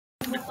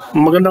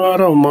Magandang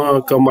araw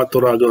mga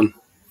kamaturagon.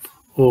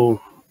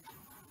 O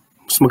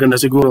mas maganda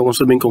siguro kung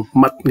sabihin kong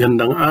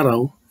matgandang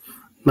araw,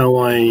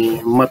 naway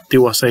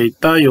matiwasay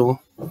tayo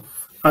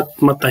at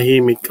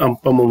matahimik ang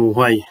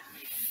pamumuhay.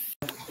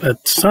 At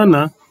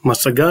sana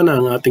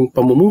masagana ang ating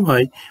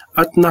pamumuhay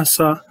at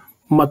nasa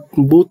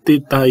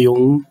mabuti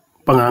tayong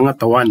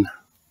pangangatawan.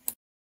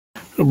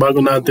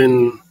 Bago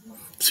natin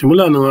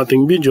simulan ang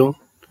ating video,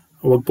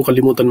 huwag po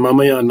kalimutan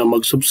mamaya na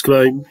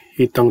mag-subscribe,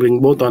 hit ang ring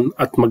button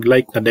at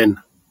mag-like na din.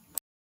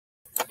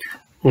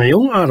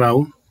 Ngayong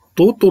araw,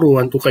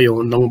 tuturuan ko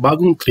kayo ng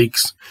bagong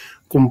tricks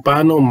kung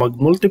paano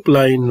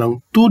mag-multiply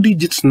ng 2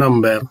 digits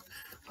number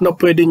na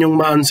pwede nyong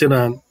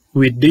ma-answeran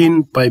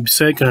within 5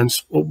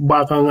 seconds o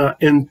baka nga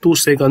in 2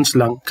 seconds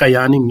lang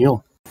kayanin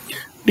nyo.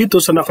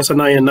 Dito sa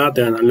nakasanayan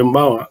natin,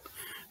 halimbawa,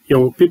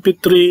 yung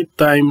 53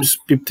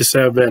 times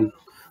 57.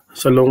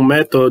 Sa long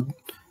method,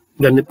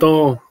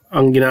 ganito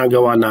ang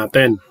ginagawa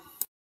natin.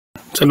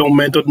 Sa long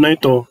method na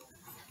ito,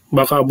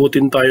 baka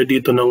abutin tayo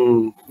dito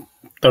ng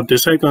 30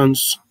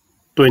 seconds,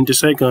 20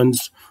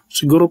 seconds,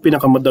 siguro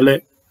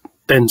pinakamadali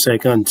 10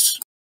 seconds.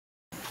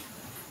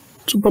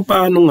 So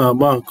paano nga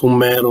ba kung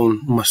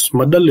meron mas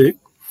madali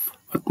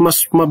at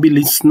mas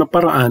mabilis na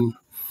paraan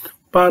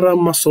para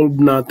ma-solve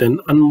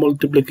natin ang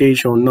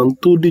multiplication ng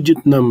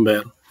 2-digit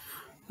number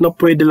na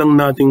pwede lang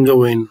natin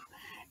gawin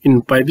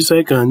in 5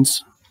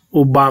 seconds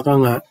o baka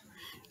nga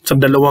sa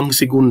 2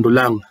 segundo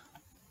lang.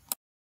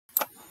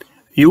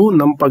 Yun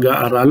ang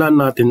pag-aaralan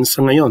natin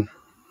sa ngayon.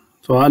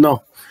 So handa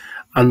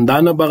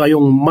na ba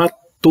kayong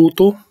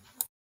matuto?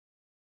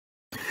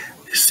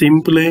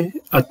 Simple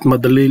at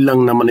madali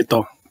lang naman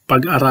ito.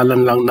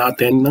 Pag-aralan lang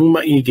natin ng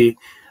maigi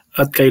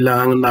at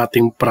kailangan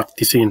nating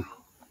praktisin.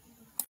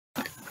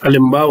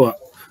 Halimbawa,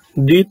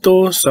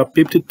 dito sa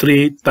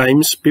 53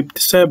 times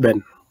 57.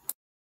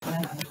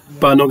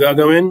 Paano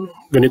gagawin?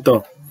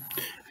 Ganito.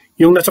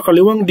 Yung nasa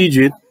kaliwang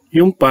digit,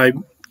 yung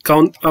 5,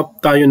 count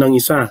up tayo ng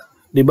isa.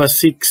 Diba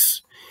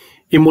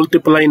 6?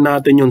 I-multiply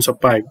natin yun sa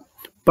 5.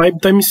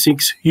 5 times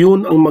 6,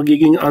 yun ang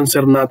magiging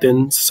answer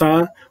natin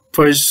sa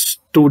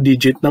first 2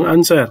 digit ng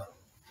answer.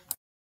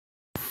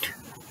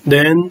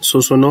 Then,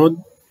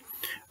 susunod,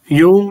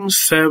 yung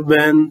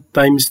 7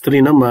 times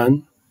 3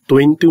 naman,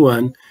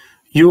 21,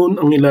 yun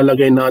ang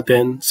ilalagay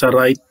natin sa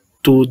right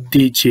 2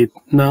 digit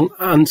ng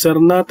answer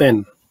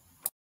natin.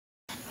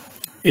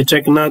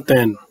 I-check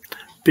natin.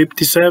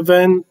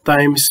 57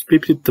 times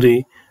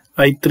 53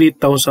 ay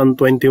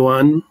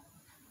 3,021.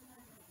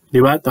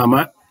 Diba?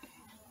 Tama?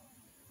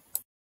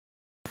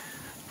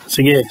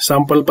 Sige,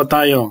 sample pa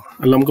tayo.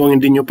 Alam kong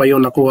hindi nyo pa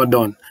yun nakuha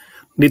doon.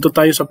 Dito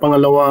tayo sa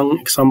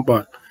pangalawang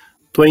example.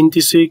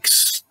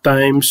 26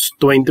 times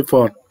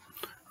 24.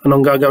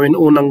 Anong gagawin?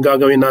 Unang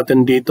gagawin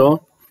natin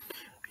dito,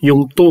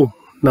 yung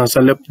 2.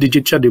 Nasa left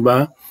digit siya, di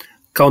ba?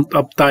 Count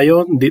up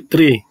tayo,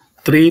 3.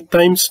 3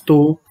 times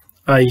 2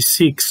 ay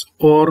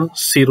 6 or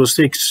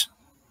 06.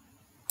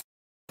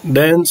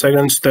 Then,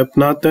 second step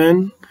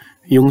natin,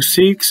 yung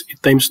 6,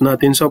 i-times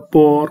natin sa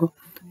 4.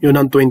 Yun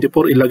ang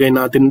 24, ilagay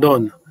natin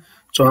doon.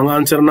 So, ang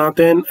answer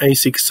natin ay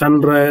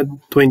 624.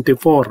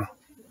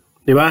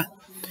 Di ba?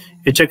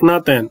 I-check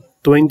natin.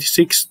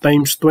 26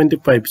 times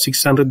 25,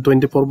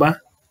 624 ba?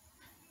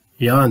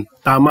 Yan.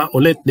 Tama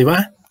ulit, di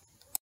ba?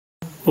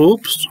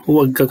 Oops,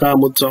 huwag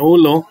kakamot sa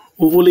ulo.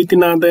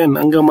 Uulitin natin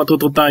hanggang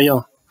matuto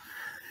tayo.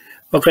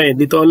 Okay,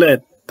 dito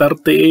ulit.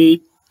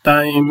 38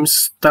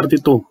 times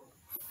 32.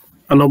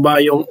 Ano ba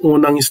yung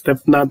unang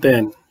step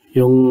natin?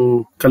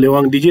 Yung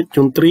kaliwang digit,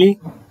 yung 3.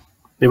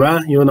 Di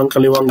ba? Yun ang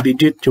kaliwang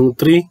digit, yung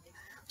 3.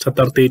 Sa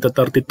 38 at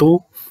 32,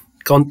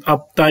 count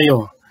up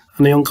tayo.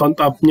 Ano yung count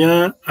up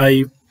niya?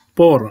 Ay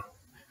 4.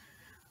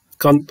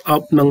 Count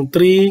up ng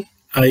 3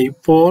 ay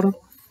 4.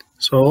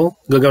 So,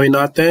 gagawin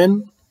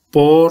natin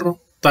 4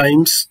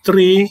 times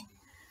 3.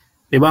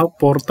 Diba?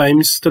 4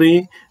 times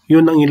 3.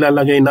 Yun ang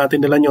ilalagay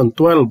natin nila yun,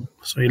 12.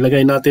 So,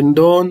 ilagay natin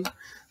doon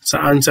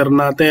sa answer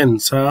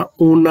natin sa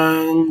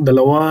unang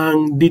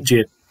 2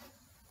 digit.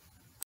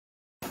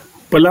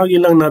 Palagi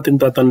lang natin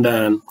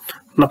tatandaan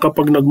na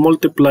kapag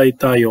nag-multiply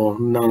tayo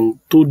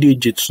ng 2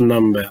 digits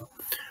number,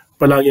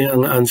 palagi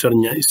ang answer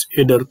niya is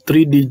either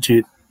 3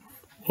 digit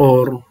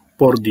or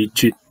 4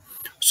 digit.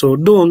 So,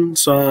 doon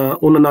sa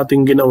una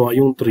natin ginawa,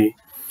 yung 3,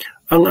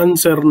 ang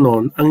answer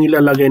nun, ang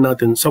ilalagay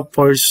natin sa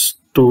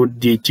first 2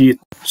 digit.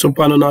 So,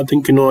 paano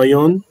natin kinuha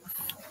yun?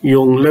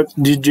 Yung left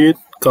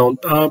digit,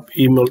 count up,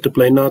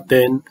 i-multiply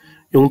natin,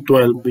 yung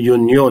 12,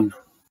 yun.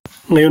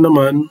 Ngayon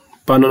naman,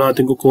 paano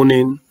natin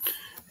kukunin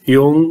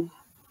yung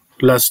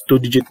last 2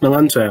 digit ng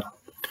answer?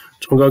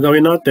 So, ang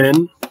gagawin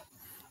natin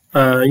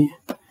ay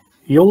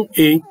yung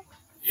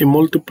 8,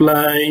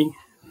 i-multiply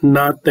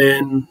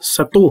natin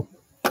sa 2.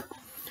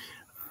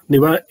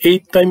 Diba?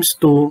 8 times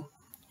 2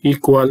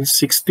 equals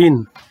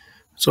 16.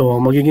 So,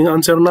 magiging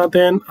answer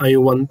natin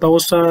ay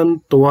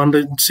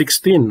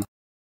 1,216.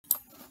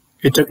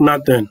 I-check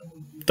natin.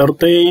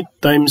 38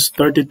 times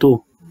 32.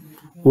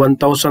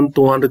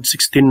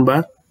 1,216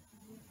 ba?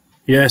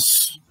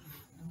 Yes.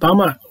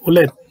 Tama.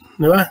 Ulit.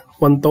 Diba?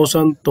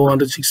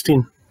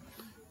 1,216.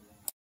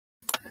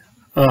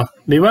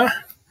 Di ba?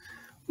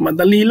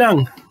 Madali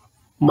lang.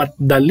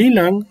 Madali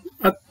lang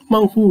at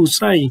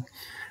manghusay.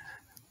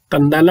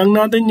 Tanda lang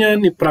natin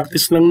yan,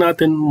 i-practice lang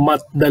natin,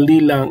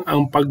 madali lang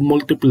ang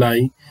pag-multiply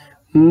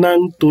ng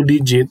 2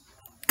 digit.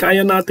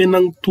 Kaya natin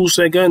ng 2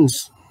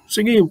 seconds.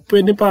 Sige,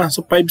 pwede pa sa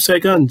 5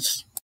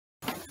 seconds.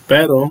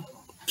 Pero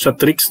sa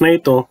tricks na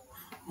ito,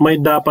 may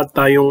dapat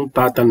tayong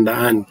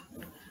tatandaan.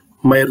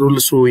 May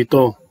rules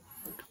ito.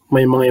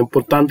 May mga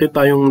importante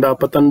tayong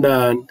dapat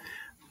tandaan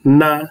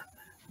na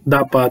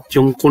dapat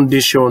yung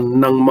kondisyon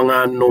ng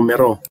mga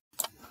numero.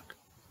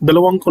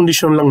 2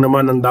 kondisyon lang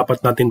naman ang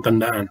dapat natin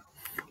tandaan.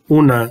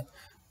 Una,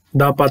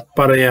 dapat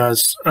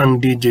parehas ang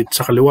digit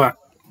sa kaliwa.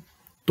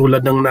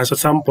 Tulad ng nasa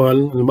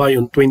sample,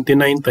 yung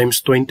 29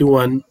 times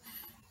 21,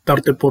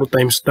 34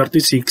 times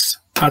 36,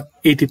 at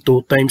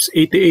 82 times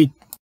 88.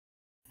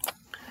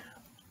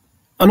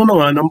 Ano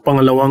naman ang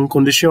pangalawang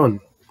kondisyon?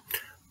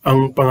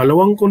 Ang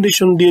pangalawang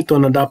kondisyon dito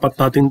na dapat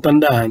natin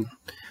tandaan,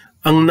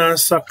 ang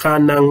nasa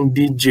kanang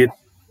digit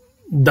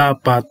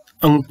dapat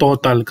ang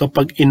total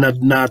kapag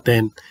inad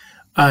natin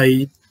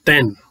ay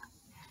 10.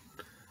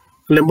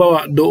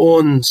 Halimbawa,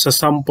 doon sa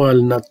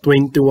sample na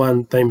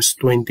 21 times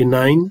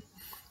 29,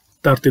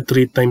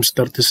 33 times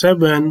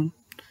 37,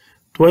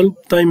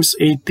 12 times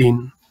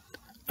 18,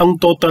 ang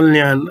total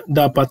niyan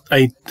dapat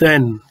ay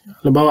 10.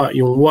 Halimbawa,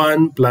 yung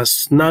 1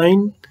 plus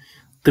 9,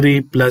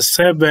 3 plus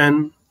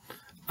 7,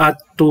 at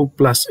 2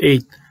 plus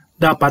 8.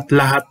 Dapat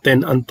lahat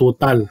 10 ang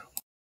total.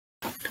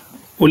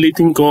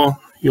 Ulitin ko,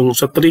 yung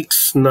sa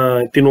tricks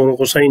na tinuro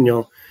ko sa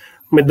inyo,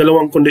 may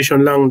 2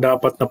 kondisyon lang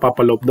dapat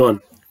napapaloob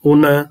doon.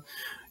 Una,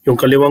 yung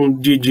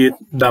kaliwang digit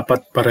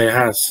dapat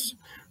parehas.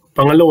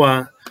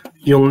 Pangalawa,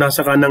 yung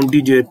nasa kanang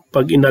digit,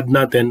 pag inad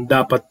natin,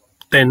 dapat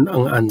 10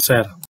 ang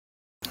answer.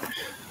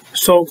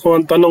 So,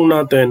 kung ang tanong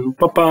natin,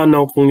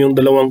 paano kung yung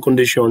 2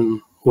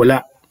 kondisyon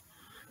wala?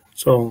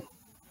 So,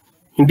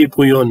 hindi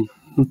po yun.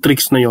 Yung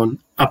tricks na yun,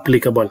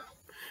 applicable.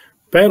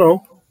 Pero,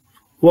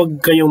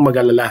 huwag kayong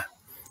mag-alala.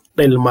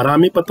 Dahil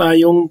marami pa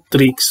tayong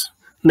tricks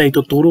na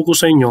ituturo ko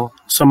sa inyo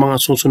sa mga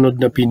susunod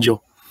na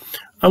video.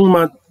 Ang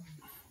math,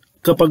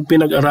 kapag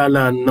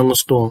pinag-aralan ng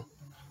gusto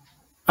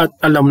at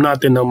alam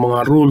natin ang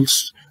mga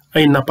rules,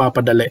 ay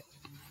napapadali.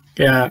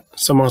 Kaya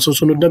sa mga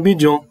susunod na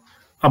video,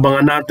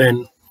 abangan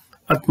natin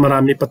at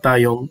marami pa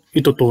tayong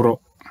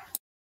ituturo.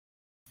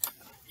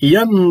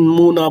 Yan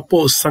muna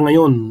po sa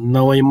ngayon.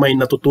 Naway may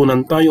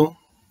natutunan tayo.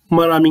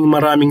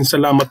 Maraming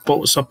salamat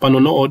po sa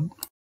panonood.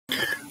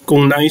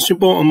 Kung nais niyo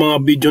po ang mga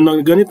video na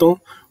ganito,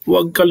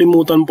 huwag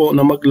kalimutan po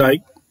na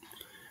mag-like.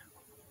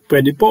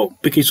 Pwede po,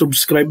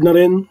 piki-subscribe na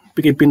rin,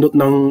 piki-pindot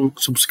ng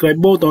subscribe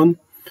button,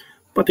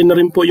 pati na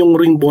rin po yung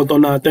ring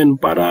button natin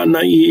para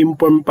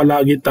nai-inform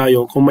palagi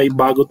tayo kung may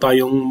bago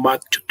tayong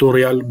math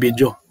tutorial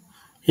video.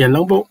 Yan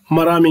lang po.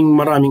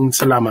 Maraming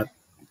salamat.